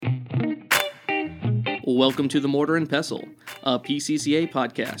Welcome to the Mortar and Pestle, a PCCA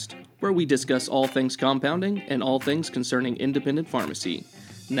podcast, where we discuss all things compounding and all things concerning independent pharmacy.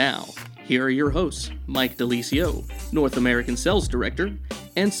 Now, here are your hosts, Mike Lisio, North American Sales Director,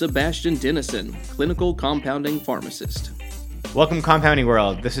 and Sebastian Denison, Clinical Compounding Pharmacist. Welcome, Compounding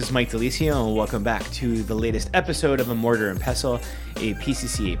World. This is Mike Lisio, and welcome back to the latest episode of A Mortar and Pestle, a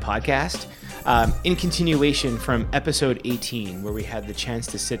PCCA podcast. In continuation from episode 18, where we had the chance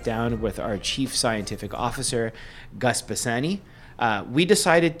to sit down with our Chief Scientific Officer, Gus Bassani, we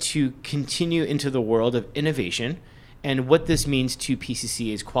decided to continue into the world of innovation and what this means to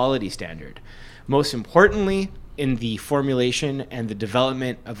PCCA's quality standard. Most importantly, in the formulation and the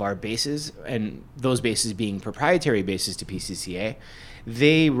development of our bases, and those bases being proprietary bases to PCCA,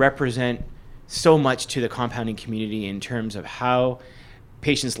 they represent so much to the compounding community in terms of how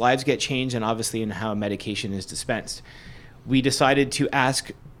patients' lives get changed and obviously in how medication is dispensed. We decided to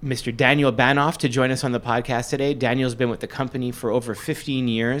ask Mr. Daniel Banov to join us on the podcast today. Daniel's been with the company for over 15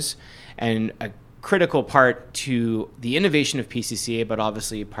 years and a critical part to the innovation of PCCA, but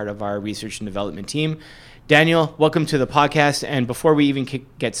obviously part of our research and development team. Daniel, welcome to the podcast. And before we even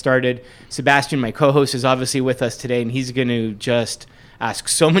get started, Sebastian, my co-host, is obviously with us today, and he's going to just ask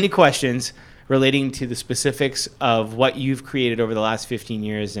so many questions relating to the specifics of what you've created over the last 15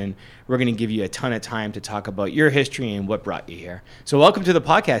 years. And we're going to give you a ton of time to talk about your history and what brought you here. So welcome to the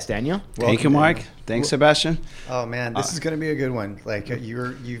podcast, Daniel. Thank you, Mike. Thanks, Sebastian. Oh, man, this is going to be a good one. Like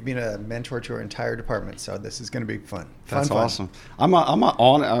you've been a mentor to our entire department, so this is going to be fun. That's awesome. I'm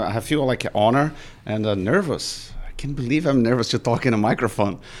on. I feel like an honor and nervous. I can't believe I'm nervous to talk in a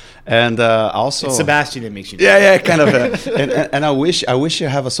microphone. And also, it's Sebastian that makes you nervous. Yeah, kind of. And I wish you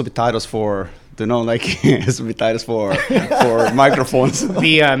have a subtitles for, like subtitles for microphones.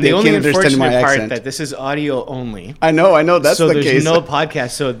 The only unfortunate part that this is audio only. I know that's the case. So there's no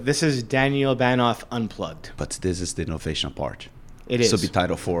podcast. So this is Daniel Banov Unplugged. But this is the innovation part. It is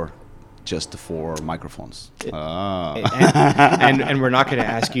subtitle for microphones. And we're not going to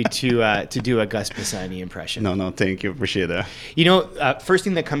ask you to do a Gus Bassani impression. No, thank you. Appreciate that. You know, first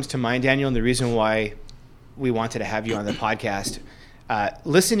thing that comes to mind, Daniel, and the reason why we wanted to have you on the podcast,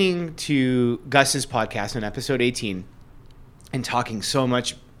 listening to Gus's podcast on episode 18 and talking so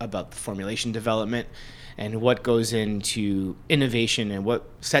much about the formulation development and what goes into innovation and what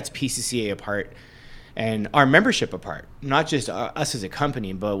sets PCCA apart and our membership apart, not just us as a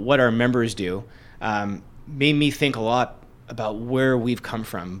company, but what our members do, made me think a lot about where we've come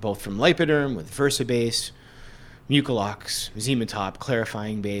from, both from Lipoderm with VersaBase, Mucilox, Zematop,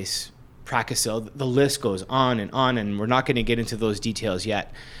 Clarifying Base, Pracasil. The list goes on, and we're not going to get into those details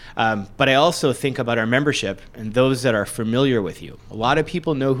yet. But I also think about our membership and those that are familiar with you. A lot of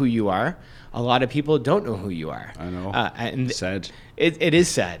people know who you are. A lot of people don't know who you are. I know. And sad. It is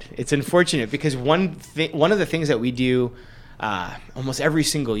sad. It's unfortunate because one of the things that we do almost every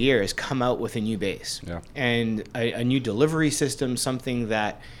single year is come out with a new base and a new delivery system, something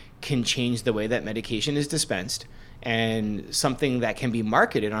that can change the way that medication is dispensed and something that can be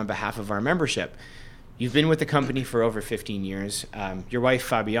marketed on behalf of our membership. You've been with the company for over 15 years. Your wife,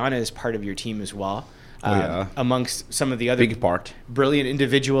 Fabiana, is part of your team as well. Amongst some of the other brilliant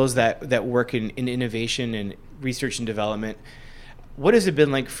individuals that work in innovation and research and development. What has it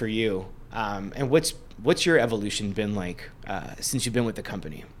been like for you? And what's your evolution been like since you've been with the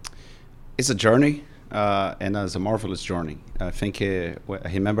company? It's a journey, and it's a marvelous journey. I think I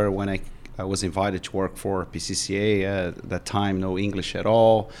remember when I was invited to work for PCCA. At that time, no English at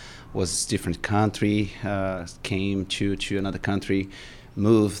all. Was a different country. Came to another country.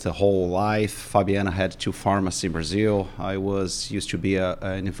 Moved the whole life. Fabiana had 2 pharmacies in Brazil. I used to be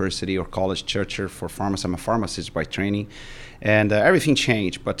a university or college teacher for pharmacy. I'm a pharmacist by training, and everything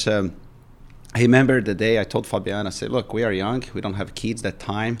changed. But I remember the day I told Fabiana, I said, look, we are young. We don't have kids that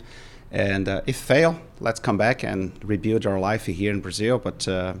time. And if fail, let's come back and rebuild our life here in Brazil. But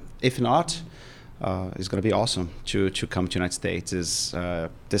if not, it's going to be awesome to come to the United States.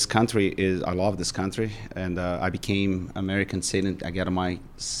 This country I love this country, and I became American citizen. I got my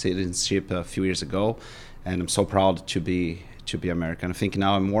citizenship a few years ago, and I'm so proud to be American. I think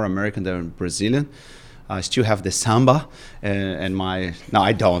now I'm more American than Brazilian. I still have the samba, and no,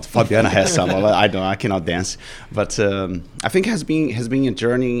 I don't. Fabiana has samba. I cannot dance. But I think it has been a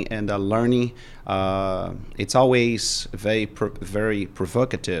journey and a learning. It's always very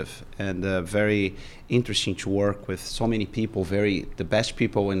provocative and very interesting to work with so many people, the best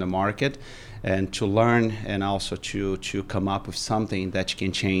people in the market, and to learn and also to come up with something that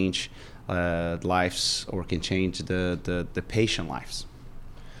can change lives or can change the patient lives.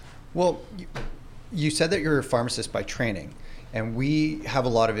 Well, you said that you're a pharmacist by training. And we have a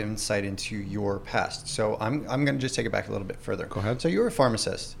lot of insight into your past. So I'm going to just take it back a little bit further. Go ahead. So you're a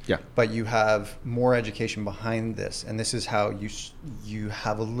pharmacist. Yeah. But you have more education behind this. And this is how you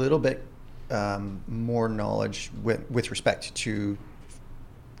have a little bit more knowledge with respect to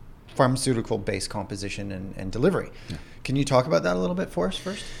pharmaceutical-based composition and delivery. Yeah. Can you talk about that a little bit for us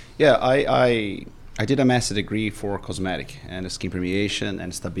first? Yeah, I did a master's degree for cosmetic and skin permeation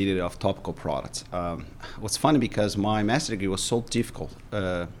and stability of topical products. What's funny because my master's degree was so difficult,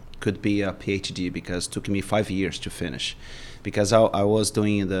 could be a PhD because it took me 5 years to finish. Because I was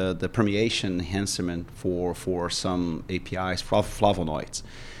doing the permeation enhancement for some APIs, flavonoids.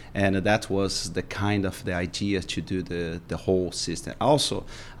 And that was the kind of the idea to do the whole system. Also,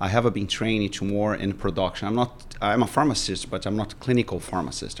 I have been trained to more in production. I'm a pharmacist, but I'm not a clinical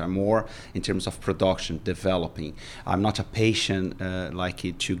pharmacist. I'm more in terms of production, developing. I'm not a patient like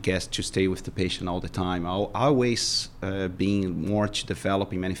to stay with the patient all the time. I'll always being more to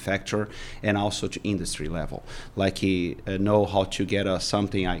developing manufacture and also to industry level. Like know how to get a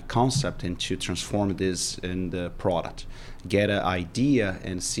concept and to transform this in the product. Get an idea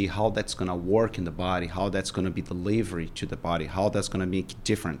and see how that's going to work in the body, how that's going to be delivery to the body, how that's going to make it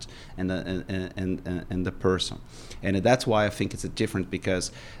different in the person. And that's why I think it's different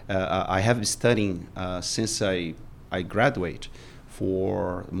because I have been studying since I graduate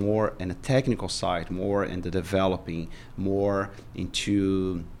for more in the technical side, more in the developing, more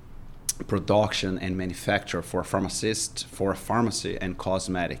into production and manufacture for pharmacists, for pharmacy and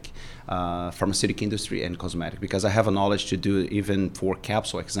cosmetic, pharmaceutical industry and cosmetic, because I have a knowledge to do even for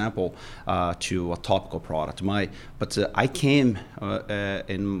capsule example to a topical product. But I came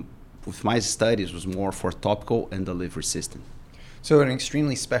with my studies was more for topical and delivery system. So an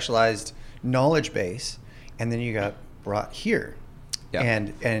extremely specialized knowledge base, and then you got brought here. Yeah.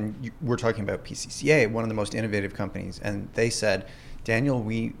 And we're talking about PCCA, one of the most innovative companies, and they said, Daniel,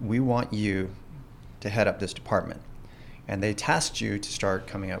 we want you to head up this department. And they tasked you to start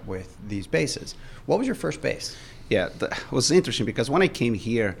coming up with these bases. What was your first base? Yeah, it was interesting because when I came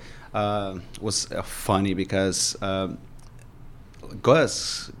here, was funny because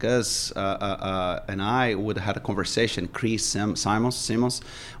Gus and I would have had a conversation. Chris Simmons,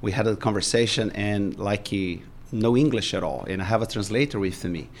 we had a conversation and no English at all, and I have a translator with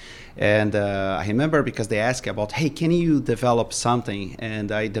me. And I remember because they asked about, hey, can you develop something?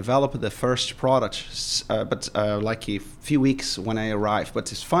 And I developed the first product, but a few weeks when I arrived. But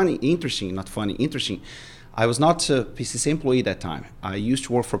it's interesting. I was not a PCCA employee at that time. I used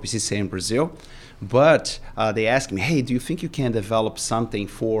to work for PCCA in Brazil, but they asked me, hey, do you think you can develop something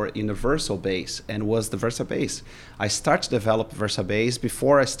for universal base? And was the Versa base. I started to develop Versa base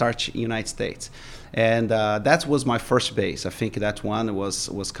before I started in the United States. And that was my first base. I think that one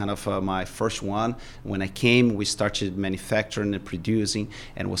was kind of my first one. When I came, we started manufacturing and producing.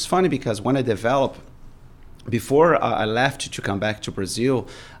 And it was funny because when I developed, before I left to come back to Brazil,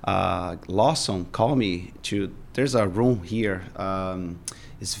 Lawson called me there's a room here.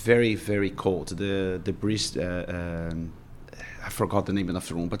 It's very, very cold. The breeze, I forgot the name of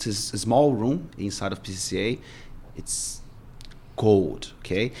the room, but it's a small room inside of PCCA. It's cold,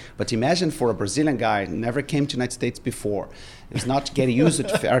 okay? But imagine for a Brazilian guy who never came to the United States before, is not getting used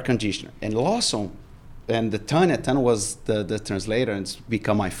to air conditioner. And Lawson and Tanya was the translator and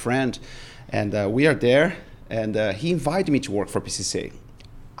become my friend. And we are there, and he invited me to work for PCCA.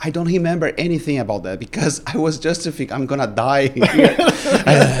 I don't remember anything about that because I was just to think I'm gonna die here.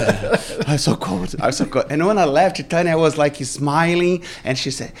 I'm so cold. And when I left, Tanya was like smiling, and she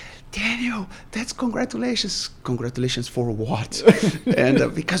said, Daniel, that's congratulations. Congratulations for what?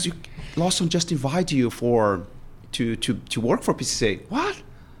 And because Lawson just invited you to work for PCCA. What?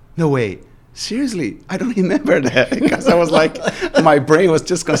 No way. Seriously, I don't remember that because I was like, my brain was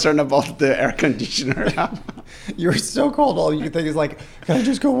just concerned about the air conditioner. You're so cold. All you think is like, can I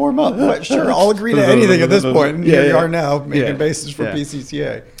just go warm up? But sure, I'll agree to anything at this point. And here you are now making bases for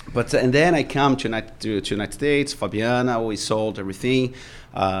PCCA. But and then I come to United States, Fabiana, we sold everything,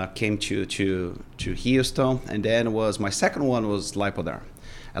 came to Houston, and then my second one was Lipoderm.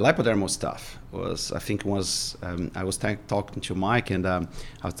 Lipoderm was tough. I was talking to Mike, and I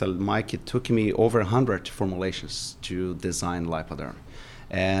was telling Mike it took me over 100 formulations to design Lipoderm,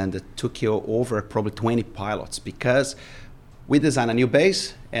 and it took you over probably 20 pilots because we designed a new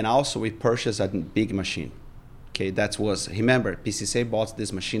base and also we purchased a big machine. Okay, remember, PCCA bought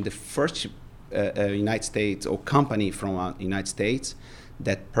this machine, the first United States or company from United States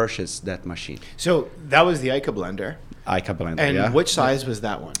that purchased that machine. So that was the ICA blender. And which size was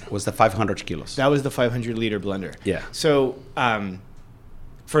that one? Was the 500 kilos. That was the 500 liter blender. Yeah. So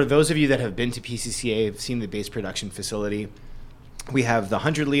for those of you that have been to PCCA, have seen the base production facility, We have the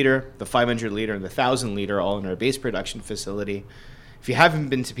 100 liter, the 500 liter, and the 1,000 liter all in our base production facility. If you haven't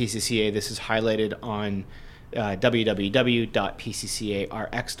been to PCCA, this is highlighted on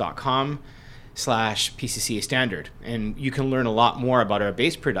www.pccarx.com/PCCA standard. And you can learn a lot more about our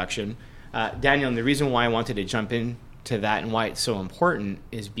base production. Daniel, and the reason why I wanted to jump into that and why it's so important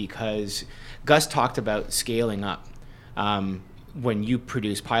is because Gus talked about scaling up. When you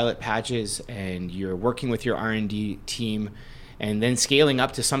produce pilot patches and you're working with your R&D team, and then scaling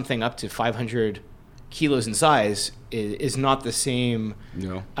up to something up to 500 kilos in size is not the same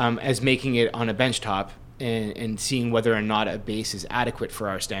as making it on a benchtop and seeing whether or not a base is adequate for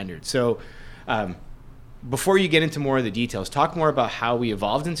our standards. So before you get into more of the details, talk more about how we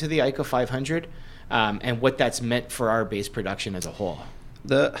evolved into the ICA 500 and what that's meant for our base production as a whole.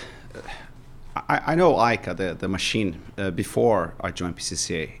 I know ICA, the machine, before I joined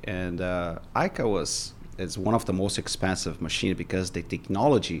PCCA, and ICA is one of the most expensive machines because the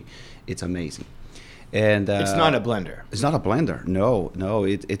technology, it's amazing. And it's not a blender. It's not a blender. No.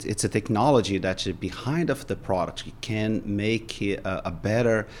 It's a technology that's behind of the product. You can make a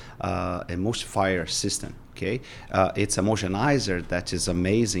better emulsifier system. Okay, it's a homogenizer that is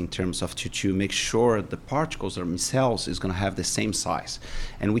amazing in terms of to make sure the particles or micelles is going to have the same size,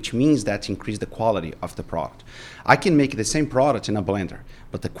 and which means that increase the quality of the product. I can make the same product in a blender,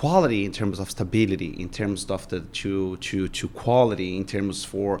 but the quality in terms of stability, in terms of the to quality, in terms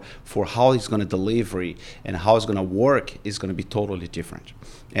for how it's going to delivery and how it's going to work is going to be totally different.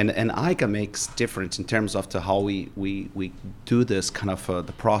 And ICA makes difference in terms of how we do this kind of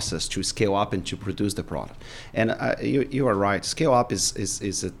the process to scale up and to produce the product. And you are right. Scale up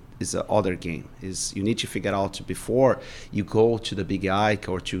is a other game. Is you need to figure out before you go to the big ICA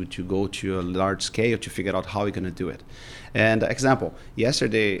or to go to a large scale to figure out how you're going to do it. And example,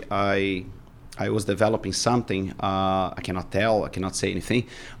 yesterday I was developing something. I cannot say anything,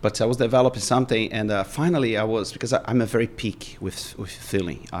 but I was developing something, and finally I was, because I'm a very picky with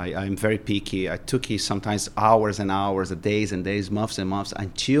filling. I'm very picky. I took sometimes hours and hours, days and days, months and months,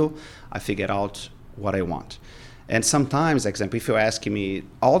 until I figured out what I want. And sometimes, example, if you're asking me,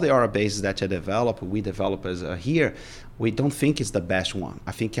 all the RA bases that we developers here, we don't think it's the best one.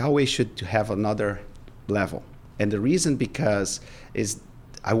 I think I always should have another level. And the reason because is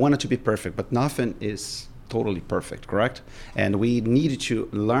I want it to be perfect, but nothing is totally perfect, correct? And we need to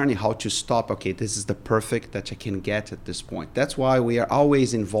learn how to stop, okay, this is the perfect that I can get at this point. That's why we are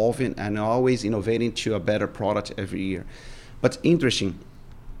always involving and always innovating to a better product every year. But interesting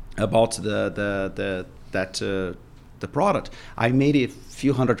about the product, I made it a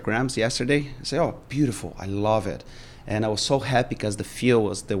few hundred grams yesterday. I say, oh, beautiful, I love it. And I was so happy because the feel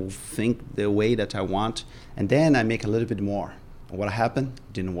was the way that I want. And then I make a little bit more. What happened?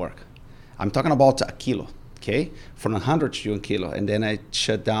 Didn't work. I'm talking about a kilo, okay? From 100 to a kilo. And then I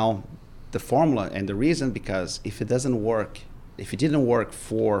shut down the formula. And the reason, because if it didn't work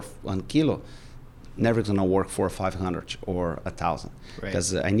for 1 kilo, never going to work for 500 or 1,000.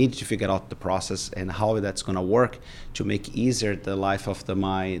 Because I need to figure out the process and how that's going to work to make easier the life of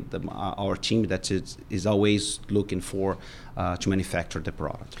our team that is always looking for to manufacture the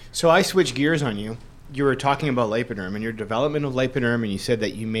product. So I switch gears on you. You were talking about Lipoderm and your development of Lipoderm, and you said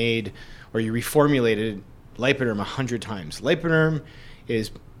that you made or you reformulated Lipoderm 100 times. Lipoderm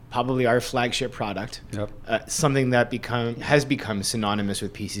is probably our flagship product. Yep. Something that has become synonymous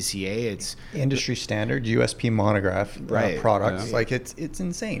with PCCA. It's industry standard USP monograph products. Yeah. Like it's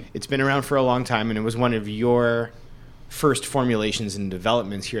insane. It's been around for a long time, and it was one of your first formulations and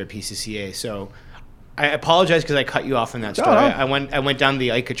developments here at PCCA. So I apologize because I cut you off on that story. I went down the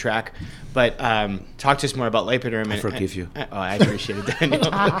ICA track, but talk to us more about Lipoderm. I forgive you. I appreciate it, Daniel.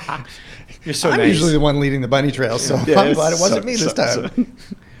 You're so nice. I'm usually the one leading the bunny trail, so I'm glad it wasn't me this time.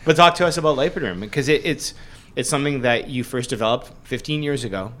 But talk to us about Lipoderm, because it's something that you first developed 15 years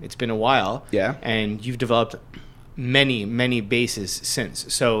ago. It's been a while. Yeah. And you've developed many, many bases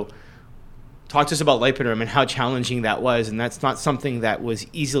since. So talk to us about Lipoderm and how challenging that was, and that's not something that was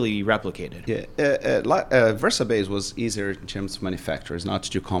easily replicated. Yeah, VersaBase was easier in terms of manufacture. It's not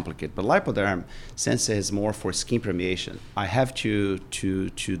too complicated. But Lipoderm, since it is more for skin permeation, I have to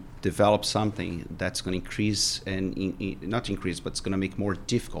develop something that's going to increase not increase, but it's going to make more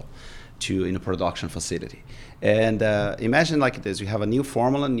difficult in a production facility. And imagine like this: you have a new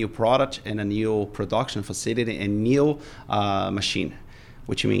formula, new product, and a new production facility, and new machine,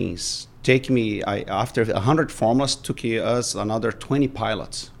 which means after 100 formulas, took us another 20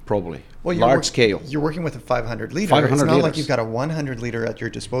 pilots, probably. Well, large scale. You're working with a 500 liter. 500 it's not liters. Like you've got a 100 liter at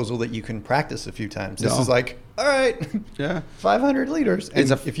your disposal that you can practice a few times. This is like, all right, 500 liters. And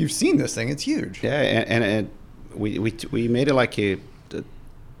if you've seen this thing, it's huge. Yeah, and we made it like a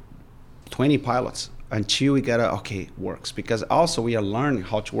 20 pilots until we got works, because also we are learning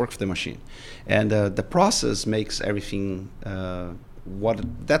how to work with the machine, and the process makes everything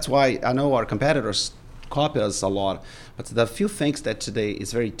that's why I know our competitors copy us a lot, but the few things that today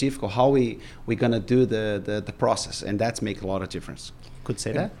is very difficult, how we're gonna do the process, and that's make a lot of difference. Could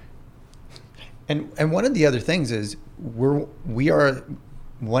say that. And one of the other things is we are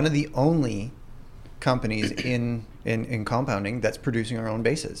one of the only companies in compounding that's producing our own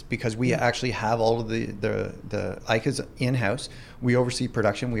bases, because we actually have all of the ICAs in-house. We oversee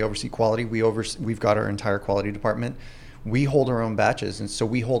production, we oversee quality, we've got our entire quality department. We hold our own batches, and so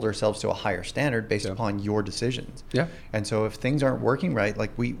we hold ourselves to a higher standard based upon your decisions. Yeah. And so if things aren't working right,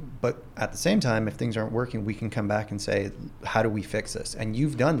 but at the same time, if things aren't working, we can come back and say, how do we fix this? And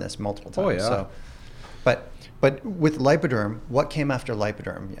you've done this multiple times. Oh, yeah. So, but with Lipoderm, what came after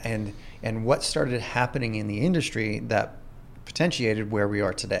Lipoderm, and what started happening in the industry that potentiated where we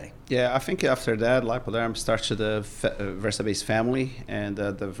are today? Yeah, I think after that, Lipoderm started the VersaBase family and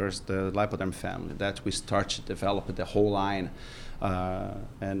the Lipoderm family, that we start to develop the whole line.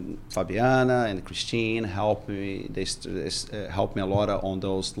 And Fabiana and Christine helped me. They helped me a lot on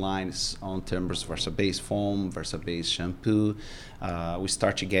those lines on terms of VersaBase foam, VersaBase shampoo. We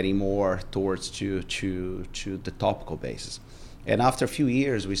started getting more towards to the topical bases. And after a few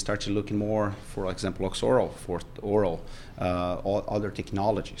years, we started looking more, for example, Oxoral, for oral, other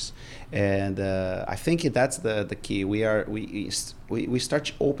technologies. And I think that's the key. We start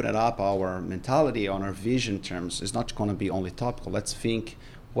to open it up, our mentality on our vision terms. It's not going to be only topical. Let's think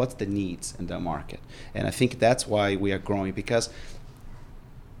what's the needs in the market. And I think that's why we are growing, because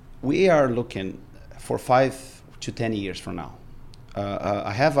we are looking for 5 to 10 years from now.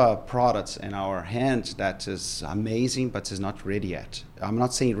 I have a product in our hands that is amazing, but is not ready yet. I'm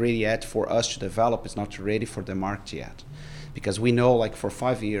not saying ready yet for us to develop. It's not ready for the market yet, because we know, like, for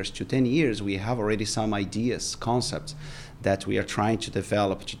 5 years to 10 years, we have already some ideas, concepts that we are trying to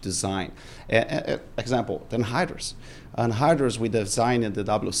develop, to design. Example, the anhydrous. Anhydrous, we designed the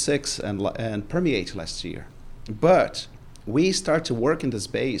W6 and Permeate last year, but we started working this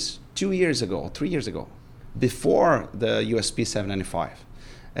base 2 years ago, 3 years ago, before the USP 795,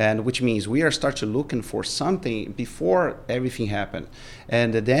 and which means we are starting looking for something before everything happened.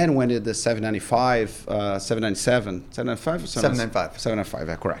 And then when the 795, 797, 795, 795,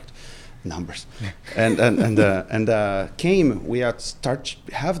 yeah, correct numbers, and came, we had start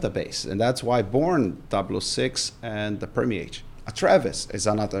have the base, and that's why born W6 and the Permeate. Travis is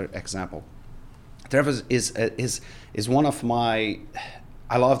another example. Travis is one of my.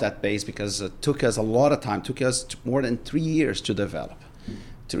 I love that base because it took us a lot of time. Took us more than 3 years to develop.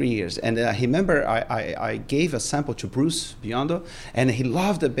 3 years. And I remember I gave a sample to Bruce Biondo, and he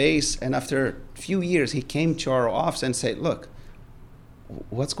loved the base. And after a few years, he came to our office and said, look,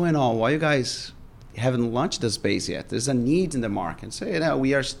 what's going on? Why you guys haven't launched this base yet? There's a need in the market. And say,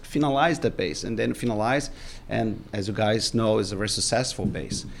 we are finalized the base, and then finalized. And as you guys know, is a very successful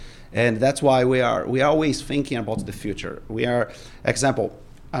base. And that's why we are always thinking about the future. We are, example,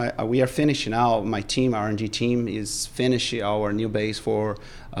 we are finishing now, my team, R&D team, is finishing our new base for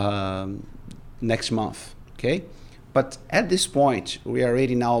next month, okay? But at this point, we are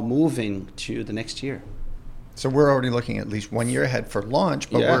already now moving to the next year. So we're already looking at least 1 year ahead for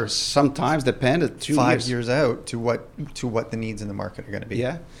launch, but we're sometimes dependent 2 5 years out to what the needs in the market are going to be.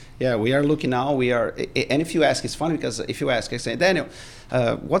 Yeah, we are looking now. And if you ask, it's funny because if you ask, I say, Daniel,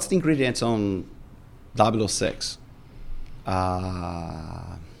 what's the ingredients on 006?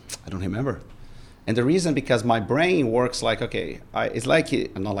 I don't remember. And the reason, because my brain works like, it's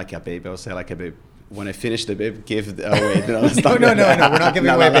like, not like a baby, I'll say like a baby. When I finish the baby, give away. No, we're not giving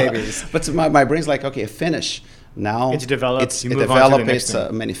away babies. But my brain's like, finish. Now it's developed. It's developed. It's a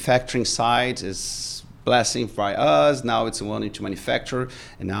manufacturing side. It's blessing by us. Now it's wanting to manufacture,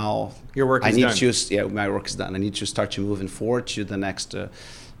 and now your work is done. My work is done. I need to start to moving forward to the next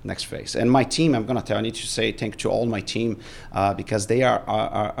phase. And my team, I'm gonna tell. I need to say thank you to all my team because they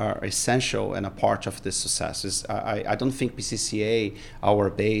are essential and a part of this success. I don't think PCCA, our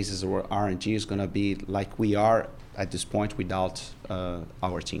bases or R&D is gonna be like we are at this point without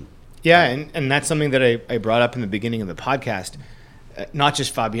our team. Yeah, and that's something that I brought up in the beginning of the podcast. Not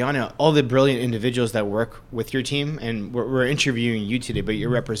just Fabiana, all the brilliant individuals that work with your team, and we're interviewing you today, but you're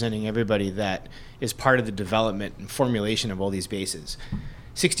representing everybody that is part of the development and formulation of all these bases.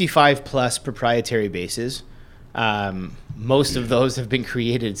 65 plus proprietary bases. Most of those have been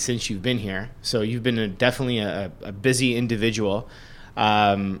created since you've been here. So you've been definitely a busy individual.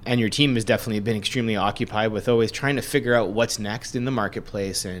 And your team has definitely been extremely occupied with always trying to figure out what's next in the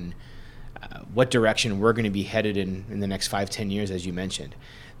marketplace and what direction we're going to be headed in the next 5-10 years, as you mentioned.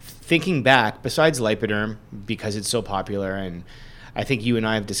 Thinking back, besides Lipoderm, because it's so popular, and I think you and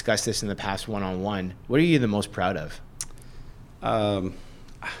I have discussed this in the past one-on-one, what are you the most proud of? I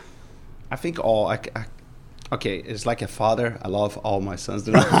think okay, it's like a father. I love all my sons.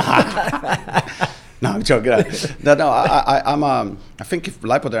 No, I'm joking. I think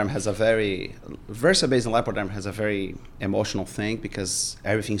Lipoderm has a very, Versa-based Lipoderm has a very emotional thing because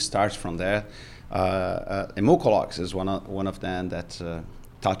everything starts from there. Mucolox is one of them that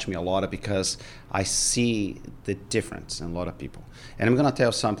touched me a lot because I see the difference in a lot of people. And I'm gonna tell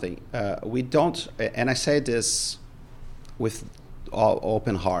you something. We don't, and I say this with all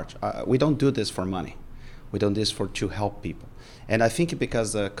open heart. We don't do this for money. We do this to help people. And I think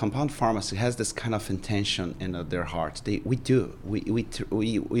because the compound pharmacy has this kind of intention in their hearts, we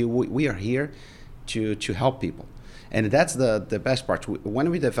are here to help people. And that's the best part. When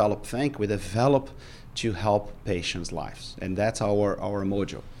we develop Think, we develop to help patients' lives. And that's our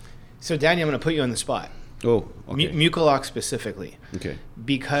mojo. So Daniel, I'm going to put you on the spot. Oh, okay. Mucolox specifically. Okay.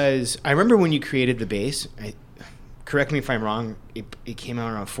 Because I remember when you created the base, correct me if I'm wrong, it came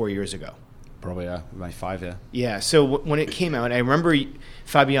out around 4 years ago. Probably, yeah. By 5, yeah. Yeah, so when it came out, I remember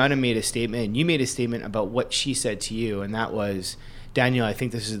Fabiana made a statement, and you made a statement about what she said to you, and that was, Daniel, I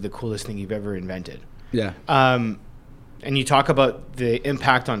think this is the coolest thing you've ever invented. Yeah. And you talk about the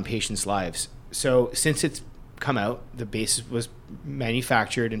impact on patients' lives. So since it's come out, the base was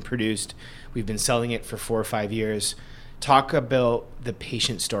manufactured and produced. We've been selling it for 4 or 5 years. Talk about the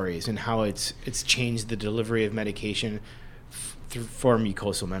patient stories and how it's changed the delivery of medication for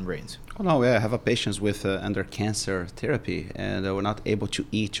mucosal membranes. Oh no, yeah, I have a patients with under cancer therapy, and they were not able to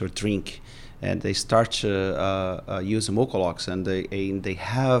eat or drink, and they start to use Mucolox, and they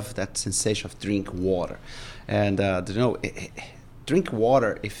have that sensation of drink water, and drink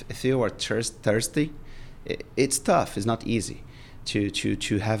water if you are thirsty, it's tough. It's not easy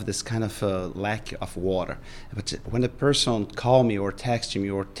to have this kind of lack of water. But when a person call me or text me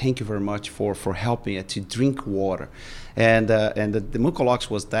or thank you very much for helping me to drink water, and the Mucolox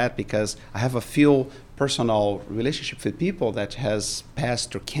was that because I have a few personal relationship with people that has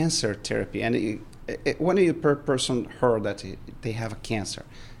passed through cancer therapy, and when a person heard that they have a cancer,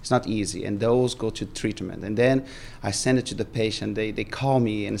 it's not easy, and those go to treatment, and then I send it to the patient. They call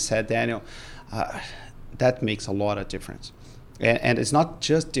me and said, Daniel, that makes a lot of difference. And it's not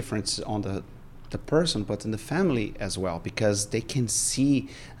just difference on the person, but in the family as well, because they can see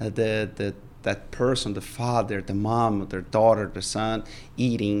that person, the father, the mom, their daughter, the son,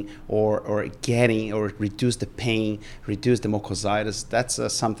 eating or getting or reduce the pain, reduce the mucositis. That's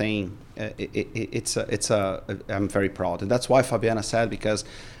something. I'm very proud, and that's why Fabiana said, because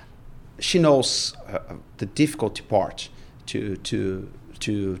she knows the difficulty part to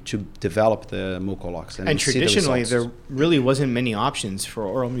develop the Mucolox. And traditionally, there really wasn't many options for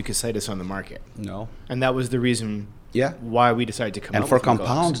oral mucositis on the market. No. And that was the reason why we decided to come out with And for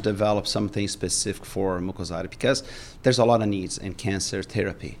compounds, develop something specific for mucositis, because there's a lot of needs in cancer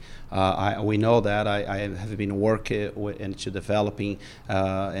therapy. We know that. I have been working into developing,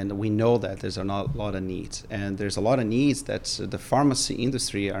 and we know that there's a lot of needs. And there's a lot of needs that the pharmacy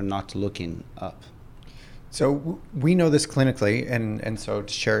industry are not looking up. So we know this clinically, and so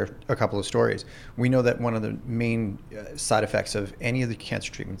to share a couple of stories, we know that one of the main side effects of any of the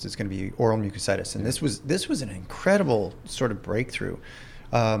cancer treatments is going to be oral mucositis, and this was an incredible sort of breakthrough.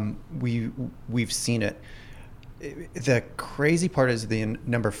 We've seen it. The crazy part is the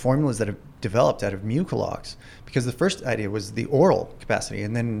number of formulas that have developed out of Mucolox, because the first idea was the oral capacity,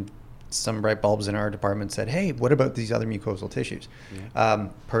 and then some bright bulbs in our department said, hey, what about these other mucosal tissues? Yeah.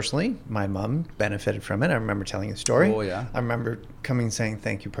 Personally, my mom benefited from it. I remember telling the story. Oh, yeah. I remember coming and saying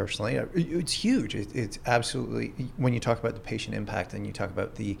thank you personally. It's huge. It's absolutely, when you talk about the patient impact and you talk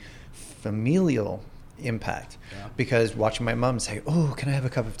about the familial impact, because watching my mom say, oh, can I have a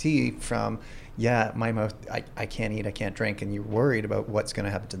cup of tea from, my mouth, I can't eat, I can't drink, and you're worried about what's going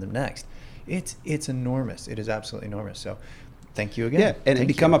to happen to them next. It's enormous. It is absolutely enormous. So thank you again. Yeah, and it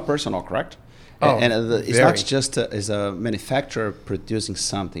become a personal, correct? Oh, and it's not just as a manufacturer producing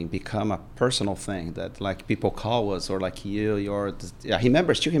something, become a personal thing that like people call us, or like you're. Yeah, he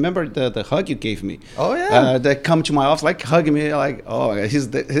remember the hug you gave me. Oh yeah. They come to my office like hugging me like, oh, this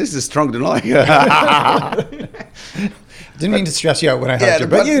is strong, like. Didn't mean to stress you out when I hugged you,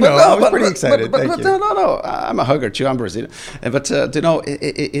 but I was pretty excited. Thank you. No, I'm a hugger too. I'm Brazilian, but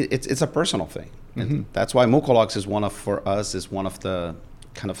it's a personal thing. Mm-hmm. And that's why Mucolox is one of the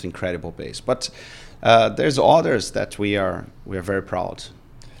kind of incredible base. But there's others that we are very proud.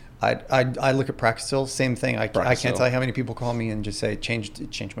 I look at Praxil, same thing. I can't tell you how many people call me and just say,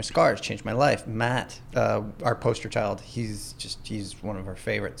 changed my scars, changed my life. Matt, our poster child, he's one of our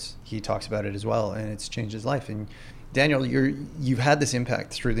favorites. He talks about it as well, and it's changed his life. And Daniel, you've had this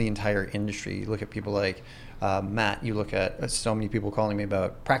impact through the entire industry. You look at people like Matt, you look at so many people calling me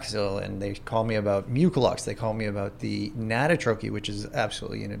about Praxil, and they call me about Mucilox. They call me about the natotroche, which is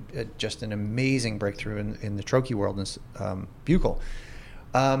absolutely just an amazing breakthrough in the troche world, and buccal.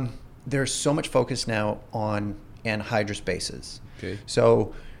 There's so much focus now on anhydrous bases. Okay.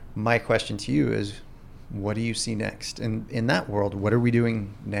 So my question to you is, what do you see next? And in that world, what are we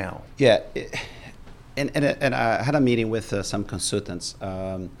doing now? Yeah. And I had a meeting with some consultants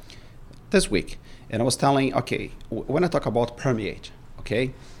this week, and I was telling, okay, when I talk about permeate,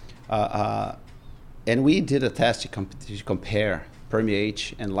 okay, and we did a test to compare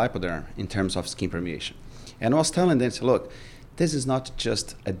permeate and lipoderm in terms of skin permeation. And I was telling them, look, this is not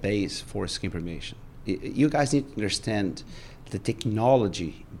just a base for skin permeation. You guys need to understand the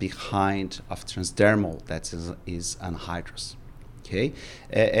technology behind of transdermal that is anhydrous. Okay,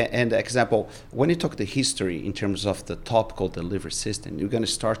 and example, when you talk the history in terms of the topical delivery system, you're going to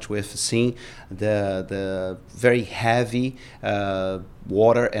start with seeing the very heavy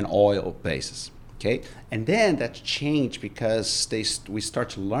water and oil bases. Okay, and then that changed because we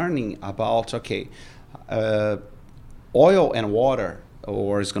start learning about oil and water,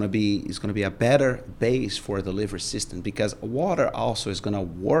 or is going to be a better base for a delivery system, because water also is going to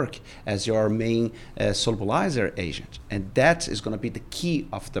work as your main solubilizer agent, and that is going to be the key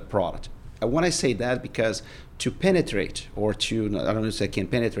of the product. And when I say that, because to penetrate, or to, I don't know if I can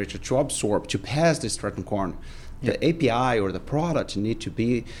penetrate, or to absorb, to pass the stratum corneum, the API or the product need to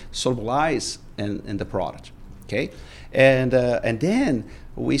be solubilized in the product. Okay, and then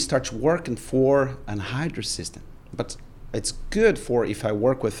we start working for anhydrous system. But it's good for if I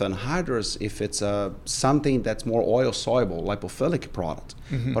work with anhydrous, if it's something that's more oil soluble, lipophilic product.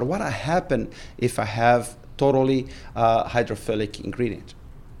 Mm-hmm. But what happen if I have totally hydrophilic ingredient?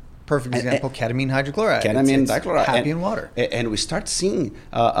 Perfect example, ketamine hydrochloride. Ketamine dichloride. Happy in water. And we start seeing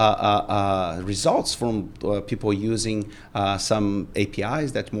results from people using some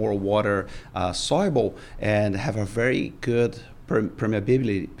APIs that more water soluble and have a very good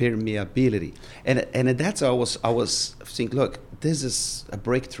permeability, and that's I was thinking, look, this is a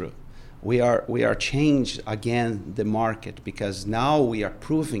breakthrough. We are changed again the market, because now we are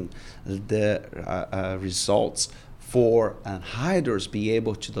proving the results for anhydrous be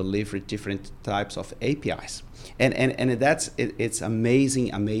able to deliver different types of APIs, and that's it's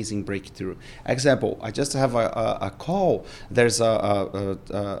amazing breakthrough. Example, I just have a call. There's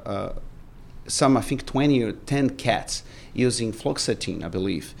some, I think 20 or 10 cats using fluoxetine, I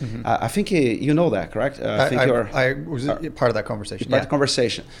believe. Mm-hmm. I think you know that, correct? I was part of that conversation. Part of the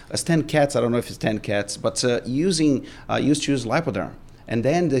conversation. It's 10 cats, I don't know if it's 10 cats, but used to use lipoderm. And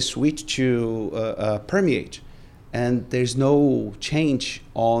then they switch to permeate. And there's no change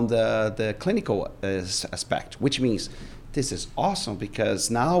on the clinical aspect, which means this is awesome, because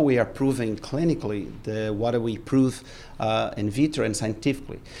now we are proving clinically what we prove in vitro and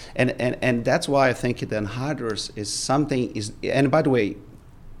scientifically, and that's why I think the anhydrous is something. And by the way,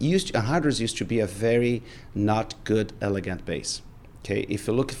 anhydrous used to be a very not good elegant base. Okay, if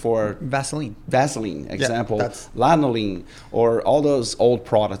you look for Vaseline example, lanolin, or all those old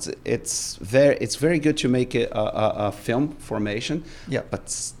products, it's very good to make a film formation, but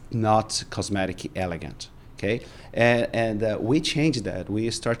it's not cosmetic elegant. Okay, and we changed that. We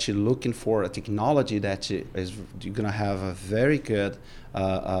started looking for a technology that is going to have a very good, is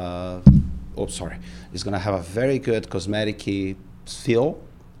going to have a very good cosmetic feel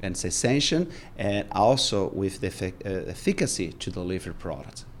and sensation, and also with the efficacy to deliver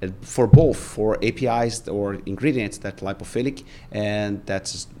products. And for both, for APIs or ingredients that lipophilic, and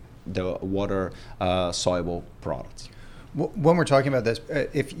that's the water soluble products. When we're talking about this,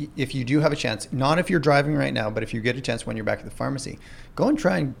 if you do have a chance, not if you're driving right now, but if you get a chance when you're back at the pharmacy, go and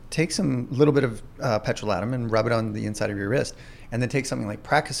try and take some little bit of petrolatum and rub it on the inside of your wrist, and then take something like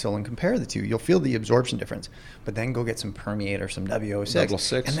Praxil and compare the two. You'll feel the absorption difference, but then go get some Permeate or some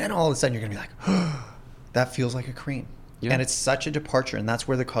W06, and then all of a sudden you're going to be like, oh, that feels like a cream. Yeah. And it's such a departure, and that's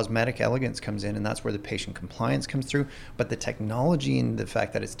where the cosmetic elegance comes in, and that's where the patient compliance comes through. But the technology and the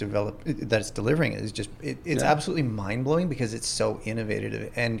fact that it's delivering is just it's absolutely mind blowing, because it's so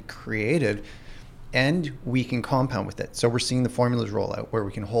innovative and creative, and we can compound with it. So we're seeing the formulas roll out where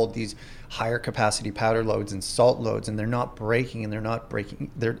we can hold these higher capacity powder loads and salt loads, and they're not breaking,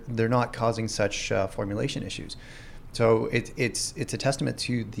 they're not causing such formulation issues. So it's a testament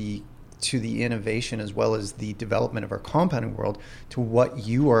to the to the innovation as well as the development of our compounding world to what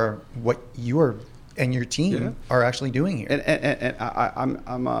you are and your team are actually doing here. And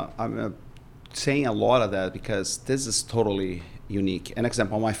I'm saying a lot of that because this is totally unique. An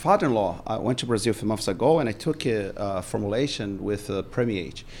example, my father-in-law, I went to Brazil a few months ago and I took a formulation with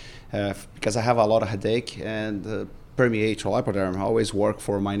Permeate because I have a lot of headache, and Permeate or Lipoderm always work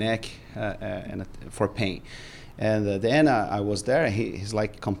for my neck and for pain. And then I was there, and he's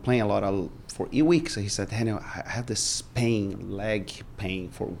like complaining a lot for weeks. He said, Daniel, I have this pain, leg pain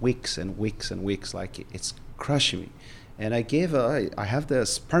for weeks and weeks and weeks, like it's crushing me. And I gave, I have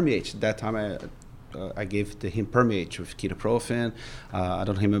this Permeate. That time I gave him Permeate with ketoprofen. I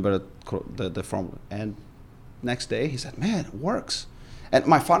don't remember the formula. And next day he said, man, it works. And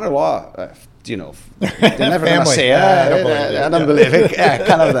my father-in-law, they're never going to say, I don't believe it. Yeah,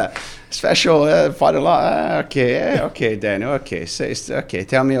 kind of that special father-in-law. Okay, Daniel, okay,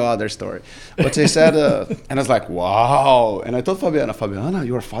 tell me other story. But he said, and I was like, wow. And I told Fabiana,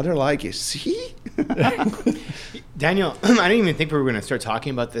 your father like it. See? Daniel, I didn't even think we were going to start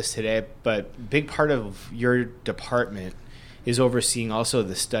talking about this today, but a big part of your department is overseeing also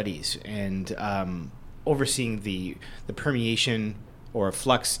the studies and overseeing the permeation or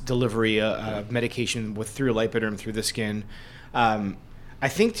flux delivery of medication through Lipoderm through the skin. I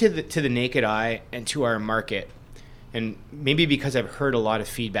think to the naked eye and to our market, and maybe because I've heard a lot of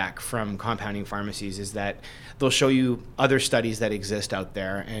feedback from compounding pharmacies, is that they'll show you other studies that exist out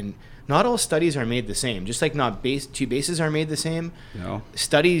there, and not all studies are made the same. Just like not two bases are made the same, no.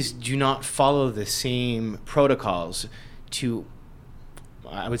 Studies do not follow the same protocols to,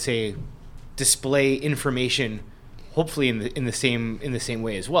 I would say, display information hopefully in the same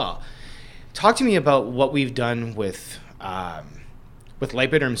way as well. Talk to me about what we've done with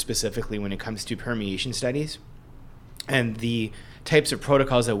Lipoderm specifically when it comes to permeation studies and the types of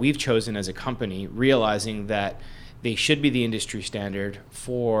protocols that we've chosen as a company, realizing that they should be the industry standard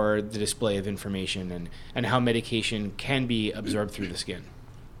for the display of information and how medication can be absorbed through the skin.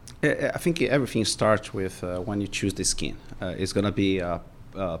 I think everything starts with when you choose the skin. It's going to be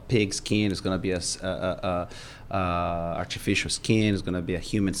pig skin, it's going to be a artificial skin, it's going to be a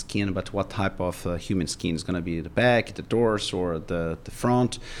human skin, but what type of human skin? Is going to be the back, the dorsal, or the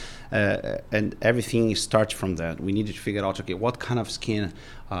front? And everything starts from that. We need to figure out, okay, what kind of skin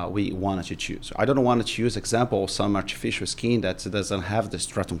we wanted to choose. I don't want to choose example some artificial skin that doesn't have the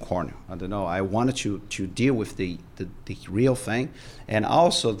stratum corneum. I don't know. I wanted to deal with the real thing, and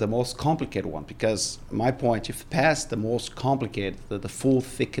also the most complicated one, because my point, if pass the most complicated, the full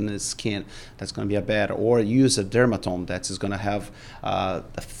thickness skin, that's going to be a better, or use a dermatome that is going to have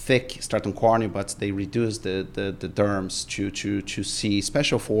a thick stratum corneum, but they reduce the derms to see,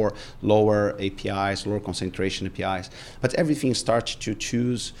 special for lower APIs, lower concentration APIs. But everything starts to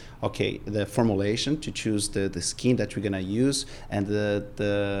choose, okay, the formulation, to choose the skin that we're going to use, and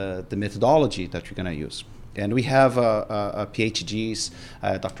the methodology that we're going to use. And we have PhDs,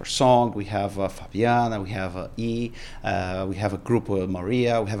 Dr. Song, we have Fabiana, we have we have a group of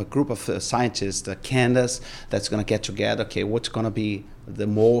Maria, we have a group of scientists, Candace, that's going to get together, okay, what's going to be the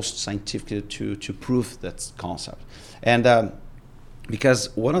most scientific to prove that concept. And because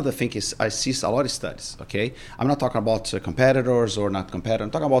one of the things is I see a lot of studies, okay? I'm not talking about competitors or not competitors.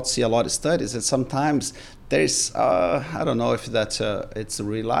 I'm talking about see a lot of studies, and sometimes there's, I don't know if that's it's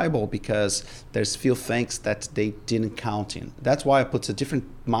reliable, because there's few things that they didn't count in. That's why I put the different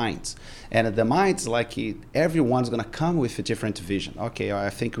minds. And the minds, like everyone's going to come with a different vision. Okay, I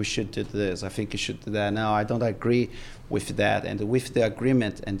think we should do this. I think we should do that. No, I don't agree with that. And with the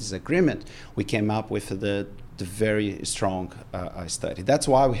agreement and disagreement, we came up with the very strong study. That's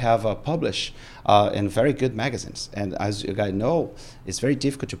why we have published in very good magazines. And as you guys know, it's very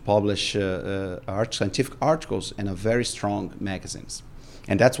difficult to publish scientific articles in a very strong magazines.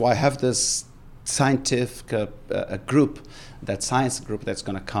 And that's why I have this scientific group, that science group that's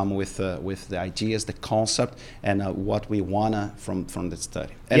going to come with the ideas, the concept, and what we wanna from the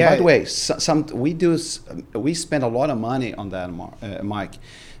study. And by the way, we spend a lot of money on that, Mike.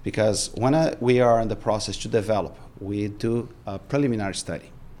 Because when we are in the process to develop, we do a preliminary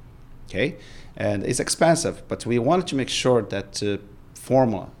study, okay? And it's expensive, but we wanted to make sure that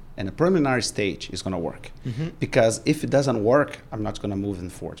formula and the preliminary stage is going to work. Mm-hmm. Because if it doesn't work, I'm not going to move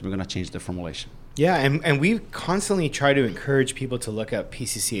in forward. We're going to change the formulation. Yeah, and we constantly try to encourage people to look up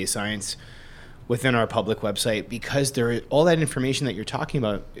PCCA science within our public website, because all that information that you're talking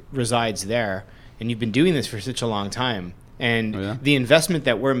about resides there, and you've been doing this for such a long time. And the investment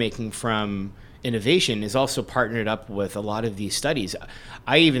that we're making from innovation is also partnered up with a lot of these studies.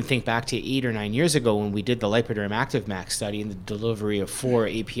 I even think back to 8 or 9 years ago when we did the Lipoderm ActiveMax study and the delivery of 4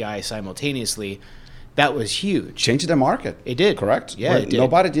 APIs simultaneously. That was huge. Changed the market. It did. Correct? Yeah, it did.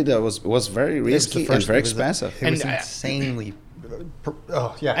 Nobody did that. It was very risky and very expensive. It was insanely...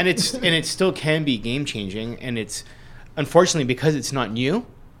 Oh, yeah. And it still can be game-changing, and it's... Unfortunately, because it's not new,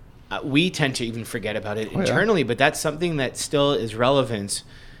 we tend to even forget about it internally, but that's something that still is relevant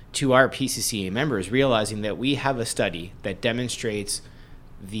to our PCCA members, realizing that we have a study that demonstrates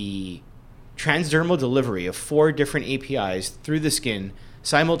the transdermal delivery of 4 different APIs through the skin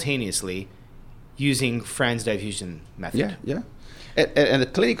simultaneously using Franz diffusion method. Yeah. And the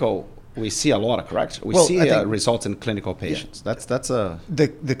clinical, we see a lot, correct? We see results in clinical patients. Yeah. That's a...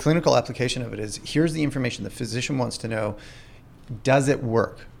 The clinical application of it is, here's the information the physician wants to know. Does it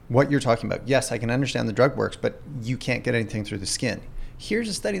work? What you're talking about. Yes, I can understand the drug works, but you can't get anything through the skin. Here's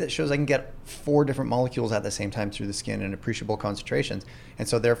a study that shows I can get 4 different molecules at the same time through the skin in appreciable concentrations. And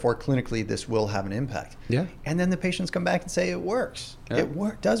so therefore, clinically, this will have an impact. Yeah. And then the patients come back and say it works. Yeah.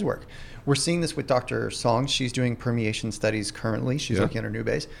 It does work. We're seeing this with Dr. Song. She's doing permeation studies currently. She's looking at her new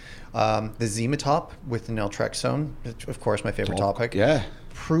base. The Zematop with the naltrexone, of course, my favorite topic. Yeah.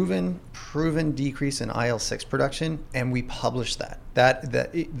 Proven decrease in IL-6 production, and we published that.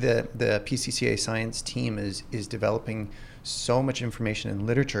 The PCCA science team is developing so much information and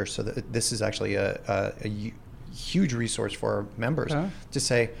literature, so that this is actually a huge resource for our members to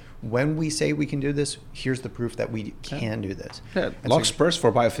say, when we say we can do this, here's the proof that we can do this. Yeah, LockSpurs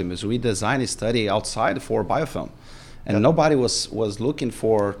for biofilm is we designed a study outside for biofilm. And nobody was looking to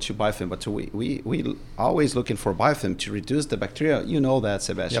biofilm, but we always looking for biofilm to reduce the bacteria. You know that,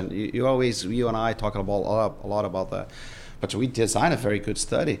 Sebastian. Yep. You and I talk about a lot about that. But we designed a very good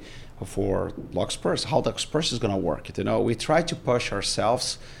study for LockSpurs, how LockSpurs is going to work. We try to push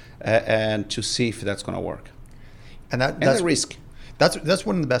ourselves and to see if that's going to work. And that's the risk. That's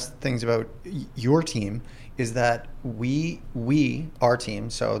one of the best things about your team is that our team,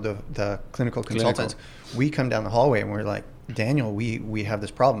 so the clinical consultants, we come down the hallway and we're like, Daniel, we have this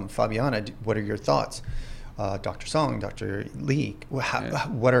problem. Fabiana, what are your thoughts? Dr. Song, Dr. Lee,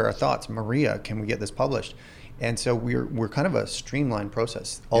 what are our thoughts? Maria, can we get this published? And so we're kind of a streamlined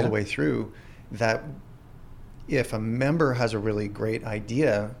process all the way through, that if a member has a really great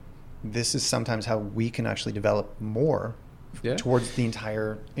idea, this is sometimes how we can actually develop more towards the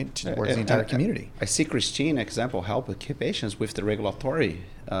entire community. I see Christine example help patients with the regulatory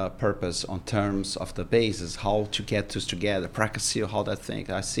purpose on terms of the basis, how to get this together, practice how that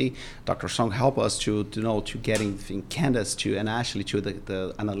thing. I see Dr. Song help us to getting candidates and actually to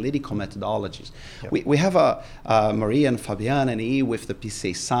the analytical methodologies. Yep. We have Maria and Fabian and E with the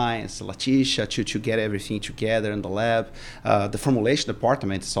PCCA science, Letitia to get everything together in the lab. The formulation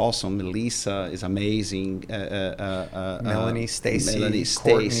department is awesome. Melissa is amazing. Melanie,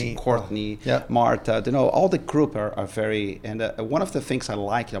 Stacy, Courtney, Martha. All the group are very. And one of the things I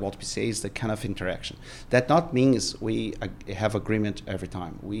like about PCCA is the kind of interaction. That not means we have agreement every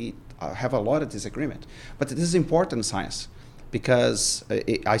time. We have a lot of disagreement, but it is important in science, because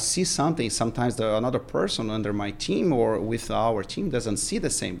I see something. Sometimes another person under my team or with our team doesn't see the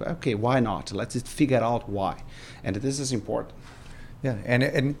same. But okay, why not? Let's figure out why, and this is important. Yeah,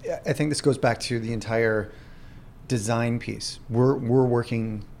 and I think this goes back to the entire design piece. We're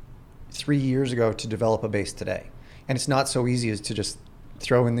working 3 years ago to develop a base today, and it's not so easy as to just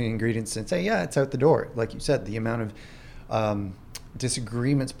throw in the ingredients and say, it's out the door. Like you said, the amount of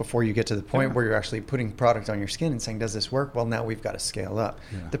disagreements before you get to the point where you're actually putting product on your skin and saying, does this work? Well, now we've got to scale up.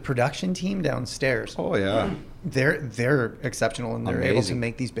 The production team downstairs, they're exceptional, and they're able to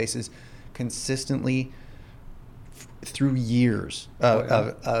make these bases consistently through years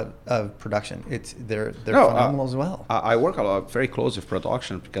of production. They're phenomenal as well. I work a lot, very close with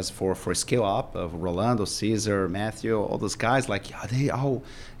production, because for scale up of Rolando, Caesar, Matthew, all those guys, they all,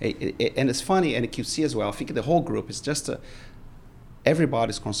 and it's funny, and you see as well, I think the whole group is just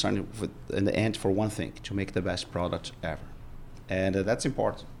everybody's concerned in the end for one thing, to make the best product ever, and that's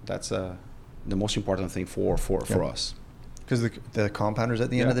important. That's the most important thing for us. Because the compounders at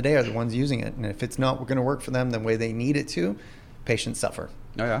the end of the day are the ones using it. And if it's not going to work for them the way they need it to, patients suffer.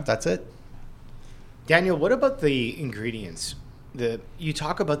 That's it. Daniel, what about the ingredients? You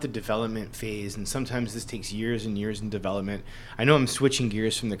talk about the development phase, and sometimes this takes years and years in development. I know I'm switching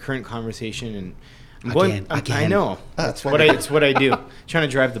gears from the current conversation, and I'm going. I know. It's what I do. Trying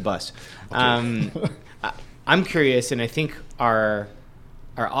to drive the bus. Okay. I'm curious, and I think our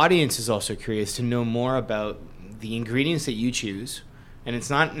audience is also curious to know more about the ingredients that you choose. And it's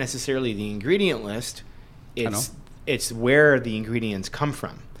not necessarily the ingredient list, it's where the ingredients come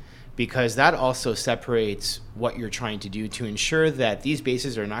from. because that also separates what you're trying to do to ensure that these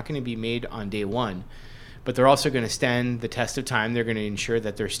bases are not going to be made on day one, but they're also going to stand the test of time. They're going to ensure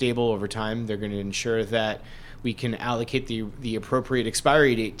that they're stable over time. They're going to ensure that we can allocate the appropriate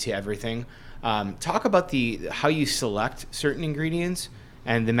expiry date to everything. Talk about how you select certain ingredients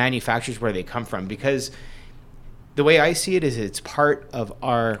and the manufacturers where they come from, because the way I see it is it's part of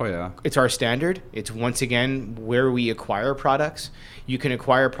it's our standard. It's once again where we acquire products. You can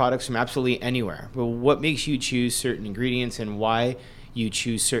acquire products from absolutely anywhere. But what makes you choose certain ingredients and why you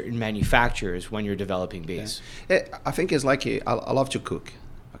choose certain manufacturers when you're developing base? I think it's like I love to cook,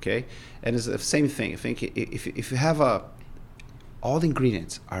 okay? And it's the same thing. I think if you have all the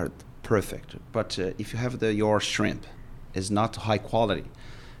ingredients are perfect, but if you have your shrimp is not high quality,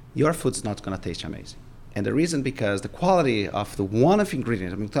 your food's not going to taste amazing. And the reason, because the quality of the one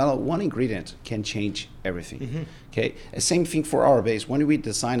ingredient can change everything. Mm-hmm. Okay, same thing for our base. When we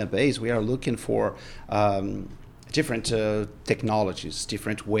design a base, we are looking for different technologies,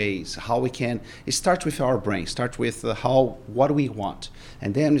 different ways, how we can. It starts with our brain, start with what we want,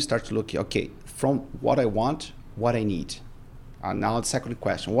 and then we start to look. Okay, from what I want, what I need. Now the second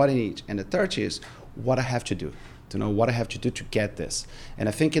question, what I need, and the third is what I have to do. To know what I have to do to get this. And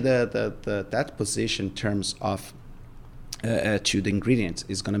I think that position in terms of to the ingredients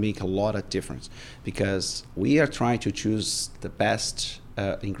is going to make a lot of difference, because we are trying to choose the best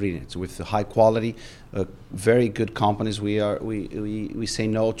ingredients with the high quality, very good companies. We say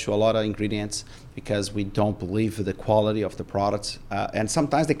no to a lot of ingredients because we don't believe the quality of the products, and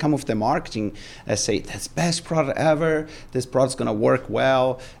sometimes they come with the marketing and say that's best product ever, this product's going to work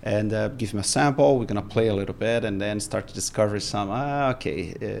well, and give them a sample, we're going to play a little bit and then start to discover some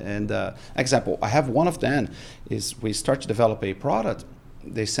example I have. One of them is we start to develop a product.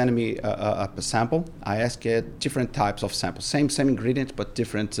 They send me a sample. I ask different types of samples, same ingredient but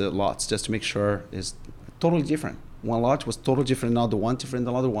different lots, just to make sure it's totally different. One lot was totally different, another one different,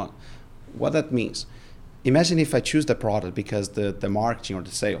 another one. What that means, imagine if I choose the product because the marketing or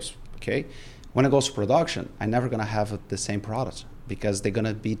the sales, okay? When it goes to production, I'm never gonna have the same product because they're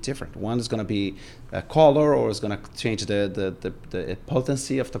gonna be different. One is gonna be a color, or it's gonna change the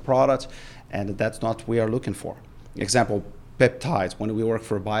potency of the product, and that's not what we are looking for. Example, peptides, when we work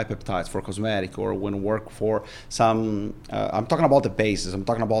for biopeptides for cosmetic, or when we work for some, I'm talking about the bases, I'm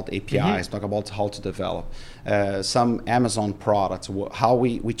talking about APIs, I'm talking about how to develop some Amazon products, how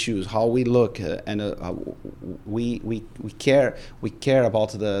we choose, how we look, and we care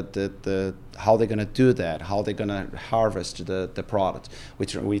about the how they're going to do that, how they're going to harvest the product.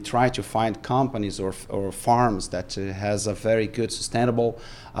 We try to find companies or farms that has a very good sustainable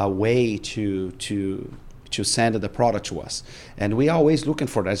way to send the product to us. And we are always looking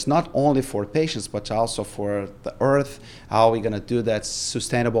for that. It's not only for patients, but also for the earth, how are we going to do that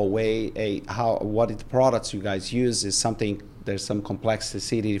sustainable way, what the products you guys use is something, there's some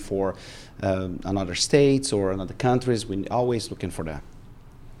complexity for another states or another countries. We're always looking for that.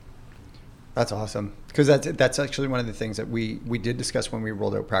 That's awesome, because that's actually one of the things that we did discuss when we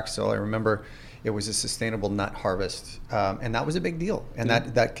rolled out Praxil. I remember it was a sustainable nut harvest, and that was a big deal, and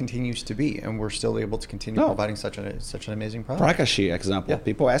that continues to be, and we're still able to continue providing such an amazing product. Prakashi example.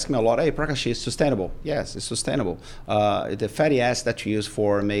 People ask me a lot, hey, Prakashi is sustainable. Yes, it's sustainable. The fatty acid that you use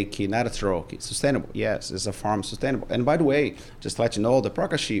for making natatokic, it's sustainable. Yes, it's a farm sustainable. And by the way, just to let you know, the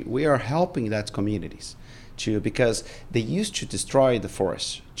Prakashi, we are helping that communities because they used to destroy the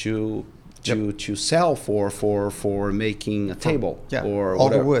forest to sell for making a table or all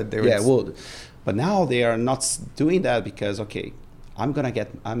whatever. the wood. Wood. But now they are not doing that because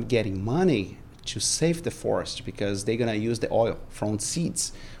I'm getting money to save the forest because they're gonna use the oil from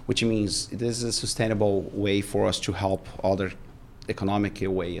seeds, which means this is a sustainable way for us to help other economic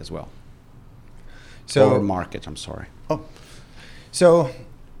way as well. Or market. I'm sorry. So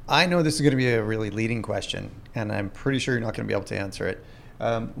I know this is going to be a really leading question, and I'm pretty sure you're not going to be able to answer it.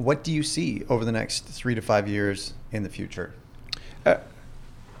 What do you see over the next 3 to 5 years in the future?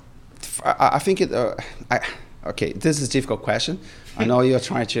 I think this is a difficult question. I know you're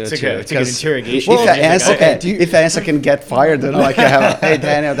trying to. It's a good interrogation. If I answer can get fired, then I can have. Hey,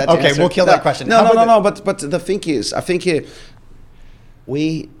 Daniel, that. Okay, we'll kill that question. No. But the thing is, I think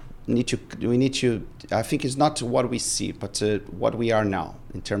we need to. I think it's not what we see, but what we are now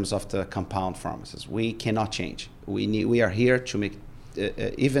in terms of the compound pharmacies. We cannot change. We are here to make.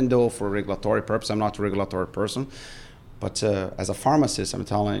 Even though for regulatory purpose, I'm not a regulatory person, but as a pharmacist, I'm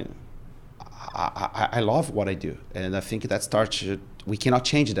telling you, I love what I do, and I think that starts we cannot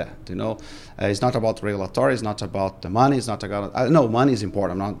change that. It's not about regulatory. It's not about the money. It's not about no, money is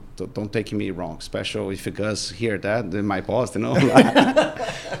important. Don't take me wrong, especially if Gus hear that, then my boss,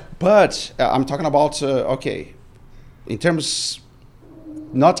 But I'm talking about in terms,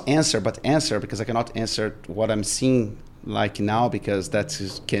 not answer, but answer, because I cannot answer what I'm seeing like now, because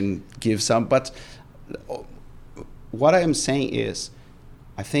that can give some. But what I am saying is,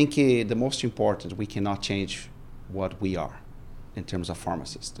 I think the most important, we cannot change what we are in terms of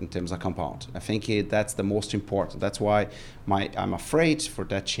pharmacists, in terms of compound. I think that's the most important. That's why I'm afraid for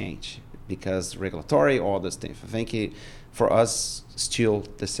that change, because regulatory, all these things. I think for us, still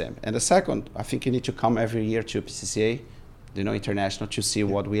the same. And the second, I think you need to come every year to PCCA, international, to see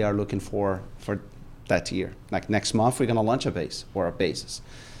what we are looking for that year. Like next month, we're going to launch a base or a basis.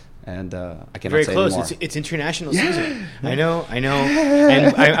 And I cannot very say close. anymore. It's international season. I know.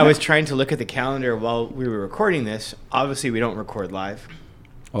 And I was trying to look at the calendar while we were recording this. Obviously, we don't record live.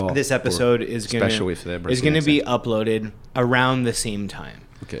 This episode is going to be uploaded around the same time.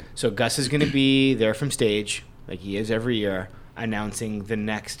 Okay. So Gus is going to be there from stage, like he is every year, announcing the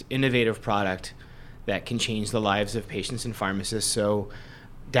next innovative product that can change the lives of patients and pharmacists. So,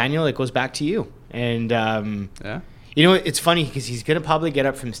 Daniel, it goes back to you. And it's funny because he's going to probably get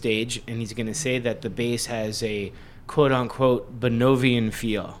up from stage and he's going to say that the base has a quote-unquote Banovian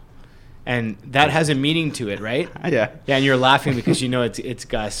feel. And that has a meaning to it, right? Yeah. Yeah, and you're laughing because it's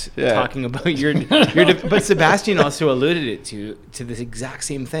Gus talking about your but Sebastian also alluded it to this exact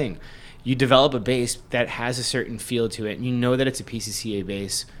same thing. You develop a base that has a certain feel to it, and you know that it's a PCCA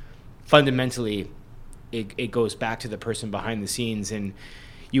base. Fundamentally, it goes back to the person behind the scenes, and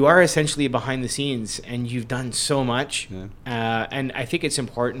you are essentially behind the scenes, and you've done so much. Yeah. And I think it's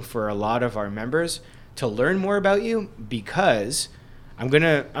important for a lot of our members to learn more about you, because I'm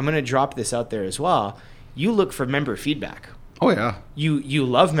gonna drop this out there as well. You look for member feedback. Oh yeah. You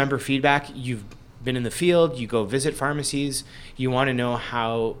love member feedback. You've been in the field. You go visit pharmacies. You want to know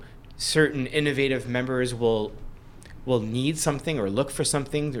how certain innovative members will need something or look for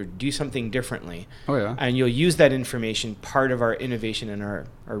something or do something differently. Oh yeah. And you'll use that information, part of our innovation and our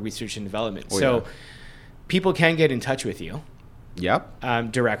research and development. People can get in touch with you.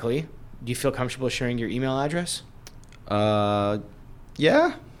 Yep. Directly. Do you feel comfortable sharing your email address?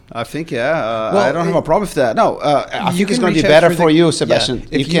 Yeah. I think, I don't have a problem with that. No, I think it's going to be better for you, Sebastian.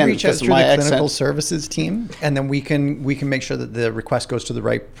 Yeah. If you reach out through the clinical services team, and then we can make sure that the request goes to the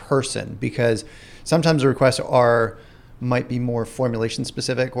right person, because sometimes the requests might be more formulation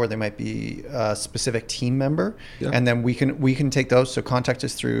specific, or they might be a specific team member, and then we can take those. So contact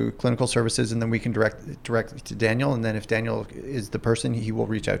us through clinical services, and then we can direct to Daniel. And then if Daniel is the person, he will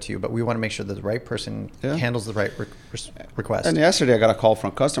reach out to you. But we want to make sure that the right person handles the right request. And yesterday I got a call from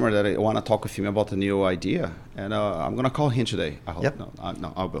a customer that I want to talk with him about the new idea, and I'm going to call him today. I hope.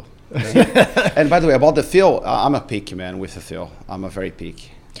 No, I will. And by the way, about the feel, I'm a picky man with the feel. I'm a very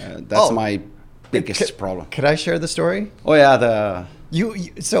picky. That's my biggest problem. Could I share the story? Oh yeah,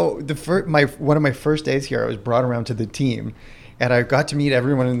 one of my first days here, I was brought around to the team, and I got to meet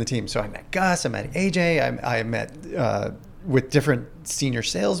everyone in the team. So I met Gus, I met AJ, I met with different senior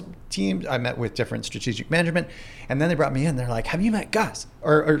sales teams, I met with different strategic management, and then they brought me in. They're like, "Have you met Gus?"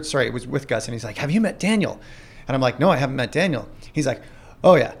 Or sorry, it was with Gus, and he's like, "Have you met Daniel?" And I'm like, "No, I haven't met Daniel." He's like,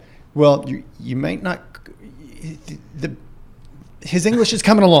 "Oh yeah, well you might not. His English is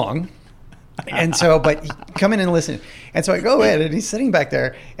coming along." And so, but come in and listen. And so I go in, and he's sitting back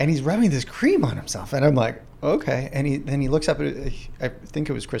there, and he's rubbing this cream on himself. And I'm like, okay. And then he looks up at, I think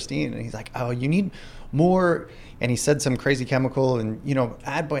it was Christine, and he's like, "Oh, you need more." And he said some crazy chemical, and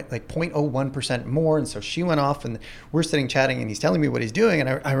add like 0.01% more. And so she went off, and we're sitting chatting, and he's telling me what he's doing.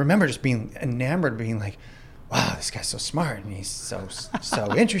 And I remember just being enamored, being like, "Wow, this guy's so smart, and he's so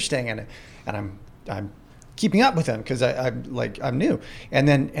interesting." And I'm keeping up with him because I'm new. And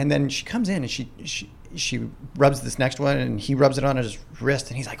then she comes in, and she rubs this next one, and he rubs it on his wrist,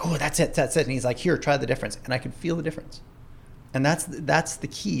 and he's like, "Oh, that's it." And he's like, "Here, try the difference." And I could feel the difference. And that's the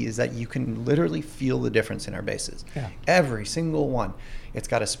key, is that you can literally feel the difference in our bases. Yeah. Every single one. It's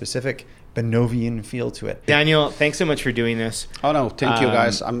got a specific Banovian feel to it. Daniel, thanks so much for doing this. Oh no, thank you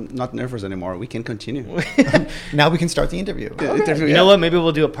guys. I'm not nervous anymore. We can continue. Now we can start the interview. You know what? Maybe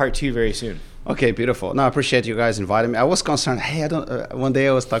we'll do a part 2 very soon. Okay, beautiful. No, I appreciate you guys inviting me. I was concerned. Hey, I don't. One day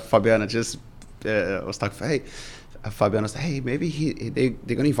I was talking to Fabiana. I was talking. Hey, Fabiano said, hey, maybe they're going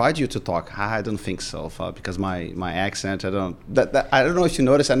to invite you to talk. I don't think so, because my accent, I don't know if you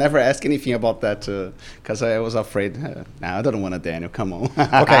noticed, I never asked anything about that because I was afraid. I don't want a Daniel, come on.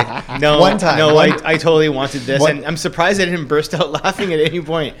 Okay, one time. No, I totally wanted this, and I'm surprised I didn't burst out laughing at any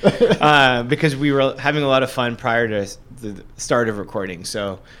point because we were having a lot of fun prior to the start of recording.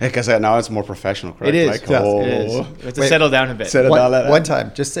 So because now it's more professional, correct? It is. Like, yes, it is. We have to settle down a bit. One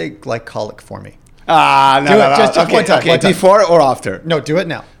time, just say glycolic for me. No. Just okay, one time. Okay, before or after? No, do it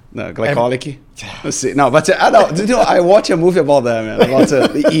now. No, glycolic. Let's see. No, but I watch a movie about that, man. About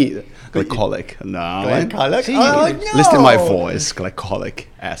the E. Glycolic. No. Glycolic? No. Listen to my voice. Glycolic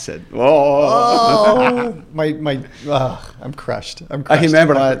acid. Oh. I'm crushed. I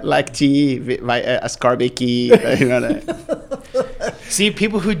remember like tea, ascorbic tea. See,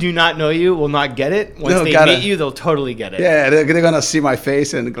 people who do not know you will not get it. Once they meet you, they'll totally get it. Yeah, they're going to see my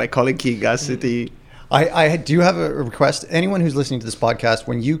face and glycolic acid. I do have a request. Anyone who's listening to this podcast,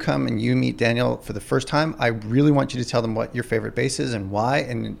 when you come and you meet Daniel for the first time, I really want you to tell them what your favorite base is and why,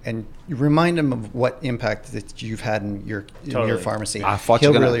 and remind them of what impact that you've had in your pharmacy.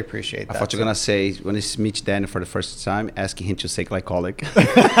 He'll really appreciate that. I thought you were going to say, when you meet Daniel for the first time, asking him to say glycolic.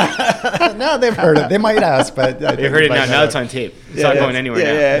 No, they've heard it. They might ask, but... They've heard it now. Now it's on tape. It's not going anywhere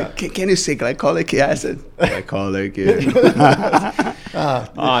now. Yeah. Can you say glycolic acid? Glycolic.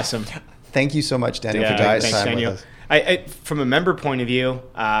 Awesome. Thank you so much, Daniel, for thanks, time Daniel. with us. From a member point of view,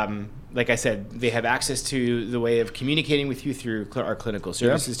 like I said, they have access to the way of communicating with you through our clinical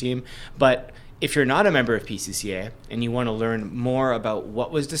services team. But if you're not a member of PCCA and you want to learn more about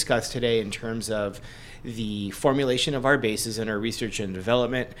what was discussed today in terms of the formulation of our bases and our research and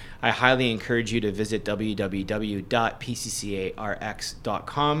development, I highly encourage you to visit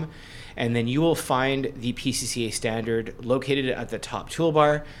www.pccarx.com. And then you will find the PCCA standard located at the top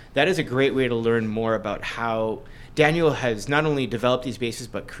toolbar. That is a great way to learn more about how Daniel has not only developed these bases,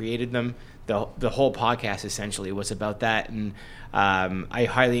 but created them. The whole podcast essentially was about that. And I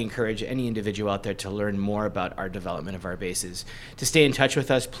highly encourage any individual out there to learn more about our development of our bases. To stay in touch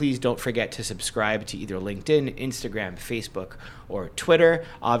with us, please don't forget to subscribe to either LinkedIn, Instagram, Facebook, or Twitter.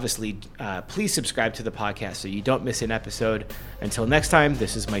 Obviously, please subscribe to the podcast so you don't miss an episode. Until next time,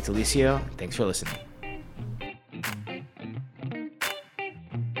 this is Mike Lisio. Thanks for listening.